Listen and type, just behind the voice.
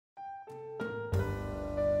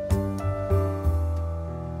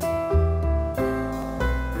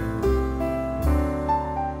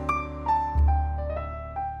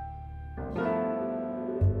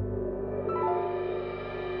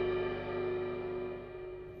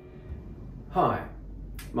Hi,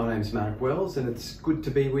 my name's Mark Wells and it's good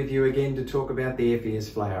to be with you again to talk about the FES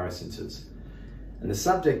Flower Essences. And the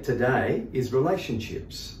subject today is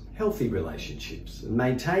relationships, healthy relationships, and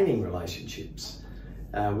maintaining relationships,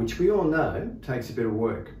 which we all know takes a bit of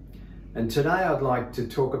work. And today I'd like to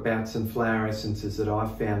talk about some flower essences that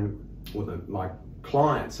I've found, or that my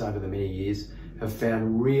clients over the many years have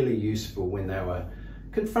found really useful when they were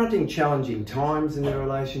confronting challenging times in their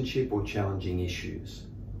relationship or challenging issues.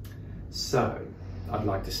 So, I'd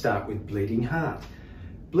like to start with bleeding heart.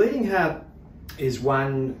 Bleeding heart is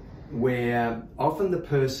one where often the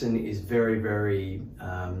person is very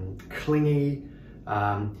clingy.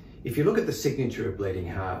 If you look at the signature of bleeding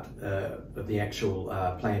heart, of the actual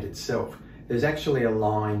plant itself, there's actually a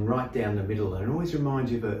line right down the middle and it always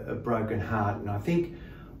reminds you of a broken heart. And I think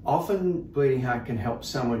often bleeding heart can help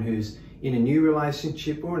someone who's in a new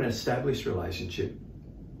relationship or an established relationship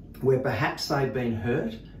where perhaps they've been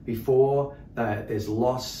hurt before, there's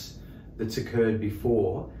loss that's occurred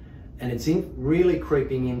before, and it's really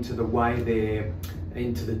creeping into the way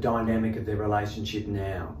into the dynamic of their relationship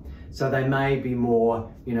now. So they may be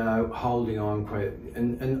more, holding on,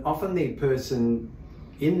 and often the person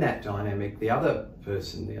in that dynamic, the other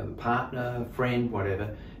person, the other partner, friend,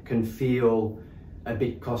 whatever, can feel a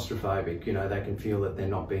bit claustrophobic. They can feel that they're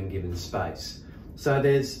not being given space. So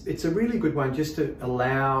it's a really good one just to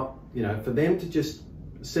allow, for them to just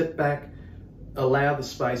sit back, allow the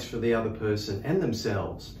space for the other person and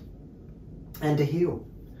themselves, and to heal,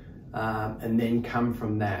 and then come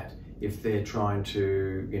from that if they're trying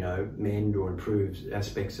to, mend or improve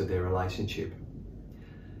aspects of their relationship.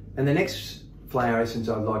 And the next flower essence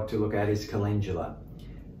I'd like to look at is calendula.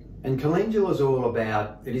 And calendula is all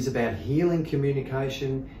about, it is about healing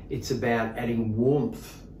communication. It's about adding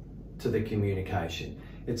warmth to the communication.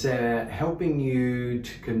 It's helping you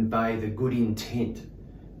to convey the good intent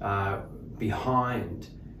behind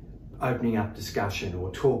opening up discussion or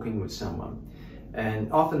talking with someone.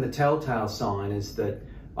 And often the telltale sign is that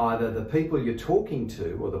either the people you're talking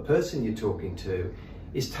to or the person you're talking to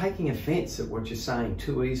is taking offense at what you're saying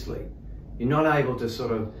too easily. You're not able to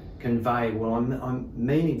sort of convey, well, I'm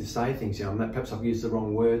meaning to say things, perhaps I've used the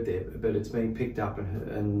wrong word there, but it's being picked up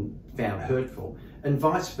and found hurtful, and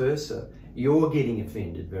vice versa. You're getting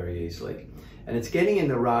offended very easily, and it's getting in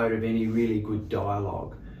the road of any really good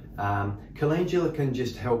dialogue. Calendula can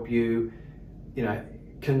just help you,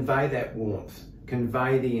 convey that warmth,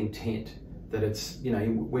 convey the intent that it's,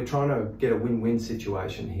 we're trying to get a win-win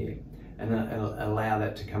situation here, and allow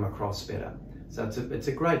that to come across better. So it's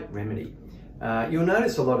a great remedy. You'll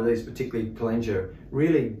notice a lot of these, particularly calendula,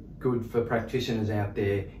 really good for practitioners out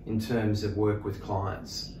there in terms of work with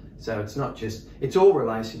clients. So it's not just, it's all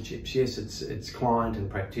relationships. Yes, it's client and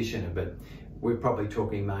practitioner, but we're probably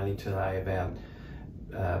talking mainly today about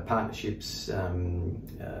partnerships,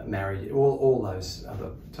 marriage, all those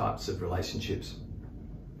other types of relationships.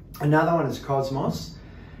 Another one is cosmos,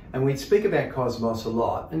 and we speak about cosmos a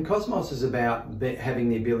lot, and cosmos is about having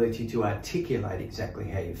the ability to articulate exactly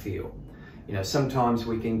how you feel. Sometimes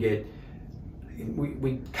we can get,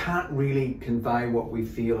 we can't really convey what we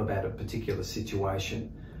feel about a particular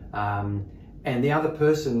situation, and the other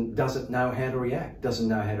person doesn't know how to react, doesn't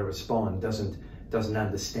know how to respond, doesn't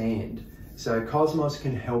understand. So cosmos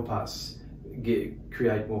can help us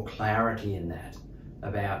create more clarity in that,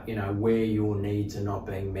 about where your needs are not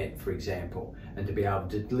being met, for example, and to be able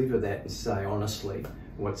to deliver that and say honestly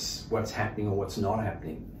what's happening or what's not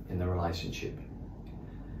happening in the relationship.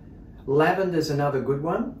 Lavender is another good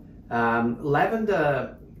one.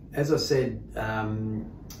 Lavender, as I said,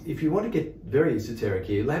 if you want to get very esoteric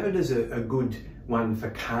here, lavender is a good one for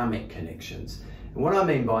karmic connections. And what I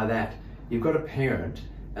mean by that, you've got a parent,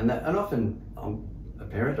 and often I'm a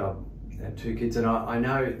parent, I have 2 kids, and I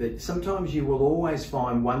know that sometimes you will always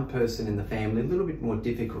find one person in the family a little bit more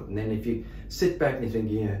difficult, and then if you sit back and you think,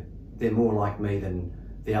 yeah, they're more like me than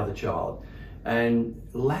the other child. And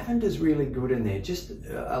lavender's really good in there, just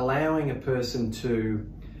allowing a person to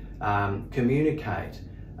communicate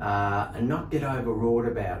and not get overwrought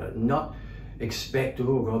about it, not expect,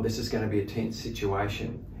 oh God, this is going to be a tense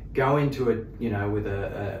situation. Go into it, with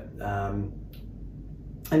a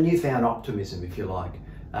newfound optimism, if you like,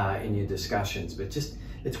 in your discussions. But just,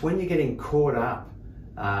 it's when you're getting caught up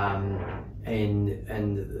and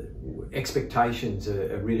expectations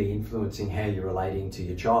are really influencing how you're relating to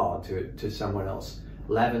your child, to someone else.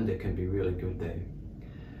 Lavender can be really good there.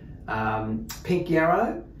 Pink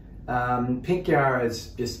yarrow. Pink yarrow is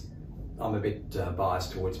just, I'm a bit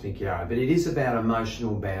biased towards pink yarrow, but it is about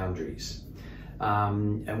emotional boundaries.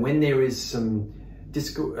 And when there is some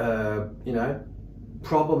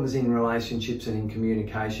problems in relationships and in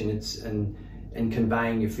communication, and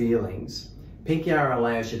conveying your feelings, Pinky Arrow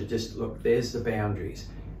allows you to just look, there's the boundaries.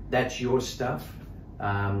 That's your stuff,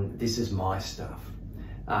 this is my stuff.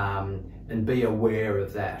 And be aware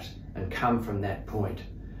of that and come from that point.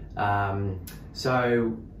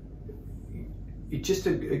 So it's just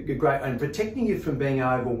a great, and protecting you from being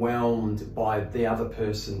overwhelmed by the other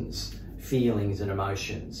person's feelings and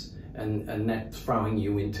emotions, and that throwing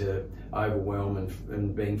you into overwhelm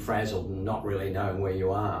and being frazzled and not really knowing where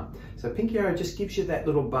you are. So Pinky Arrow just gives you that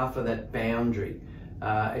little buffer, that boundary.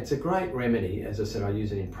 It's a great remedy. As I said, I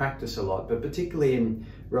use it in practice a lot, but particularly in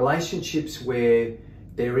relationships where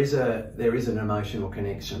there is an emotional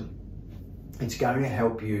connection. It's going to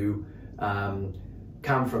help you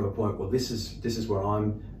come from a point, well, this is what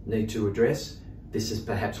I need to address. This is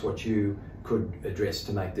perhaps what you could address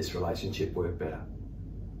to make this relationship work better.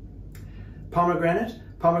 Pomegranate.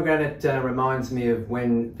 Pomegranate reminds me of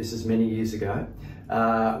when, this is many years ago,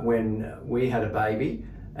 when we had a baby,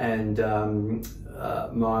 and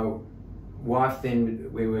my wife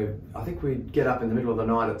then, I think we'd get up in the middle of the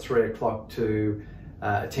night at 3 o'clock to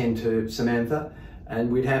attend to Samantha,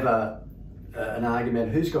 and we'd have an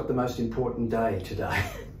argument, who's got the most important day today?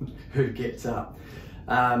 Who gets up?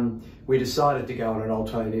 We decided to go on an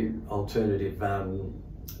alternative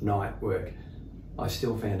night work. I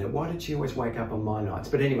still found out, why did she always wake up on my nights?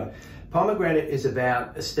 But anyway, Pomegranate is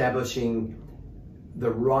about establishing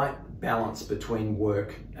the right balance between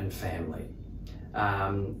work and family,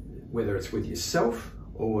 whether it's with yourself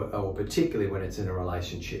or particularly when it's in a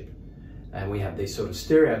relationship. And we have these sort of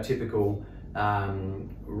stereotypical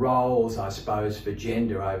roles, I suppose, for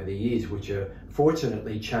gender over the years, which are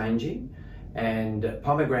fortunately changing. And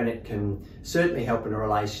Pomegranate can certainly help in a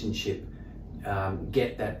relationship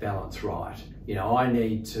get that balance right. You know, I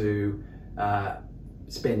need to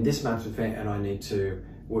spend this much with family, and I need to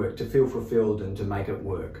work to feel fulfilled and to make it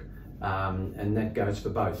work. And that goes for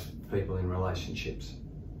both people in relationships.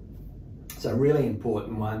 It's a really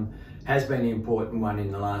important one, has been an important one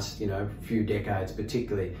in the last, few decades,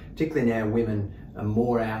 particularly now women are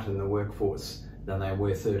more out in the workforce than they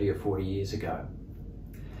were 30 or 40 years ago.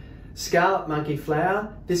 Scarlet monkey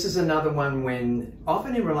flower, this is another one when,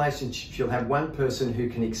 often in relationships, you'll have one person who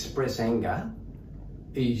can express anger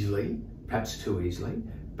easily, perhaps too easily,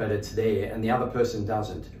 but it's there, and the other person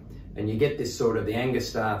doesn't. And you get this sort of, the anger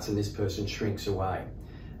starts and this person shrinks away.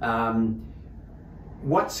 And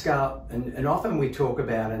often we talk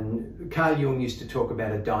about, and Carl Jung used to talk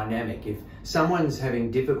about a dynamic. If someone's having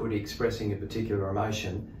difficulty expressing a particular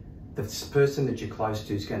emotion, the person that you're close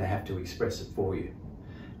to is going to have to express it for you.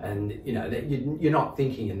 And that you're not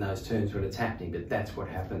thinking in those terms when it's happening, but that's what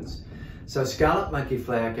happens. So scarlet monkey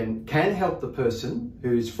flower can help the person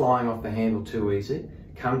who's flying off the handle too easy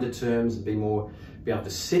come to terms and be able to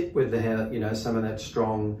sit with the some of that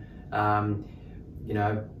strong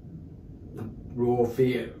raw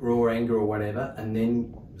fear, raw anger or whatever, and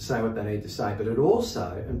then say what they need to say. But it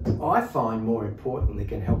also, and I find more importantly,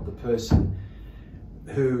 can help the person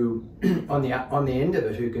who on the end of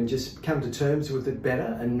it, who can just come to terms with it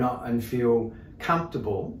better and feel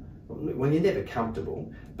comfortable. Well, you're never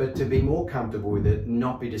comfortable, but to be more comfortable with it and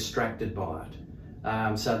not be distracted by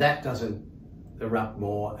it. So that doesn't erupt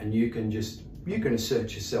more, and you can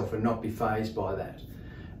assert yourself and not be fazed by that.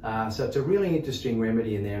 So it's a really interesting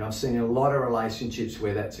remedy in there, and I've seen a lot of relationships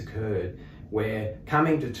where that's occurred, where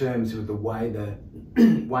coming to terms with the way the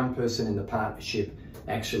one person in the partnership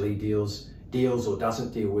actually deals or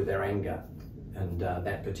doesn't deal with their anger and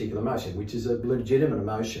that particular emotion, which is a legitimate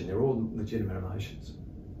emotion. They're all legitimate emotions.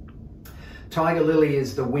 Tiger lily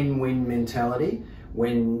is the win-win mentality,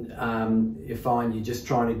 when you find you're just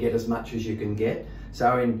trying to get as much as you can get.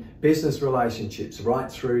 So in business relationships,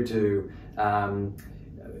 right through to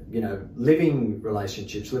living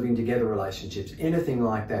relationships, living together relationships, anything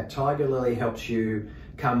like that, Tiger lily helps you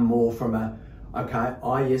come more from okay,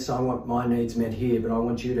 yes, I want my needs met here, but I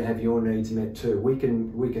want you to have your needs met too. We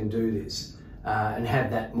can do this, and have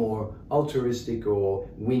that more altruistic or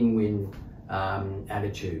win-win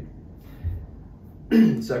attitude.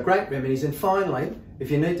 So great remedies. And finally, if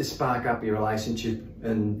you need to spark up your relationship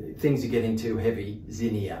and things are getting too heavy,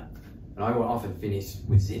 zinnia. And I will often finish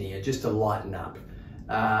with zinnia just to lighten up.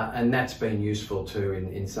 And that's been useful too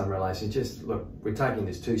in some relationships. Just look, we're taking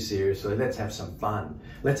this too seriously. Let's have some fun.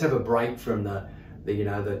 Let's have a break from the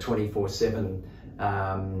 24/7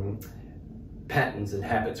 patterns and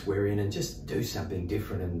habits we're in, and just do something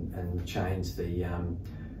different and change the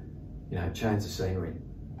change the scenery.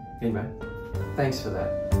 Anyway, thanks for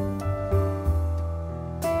that.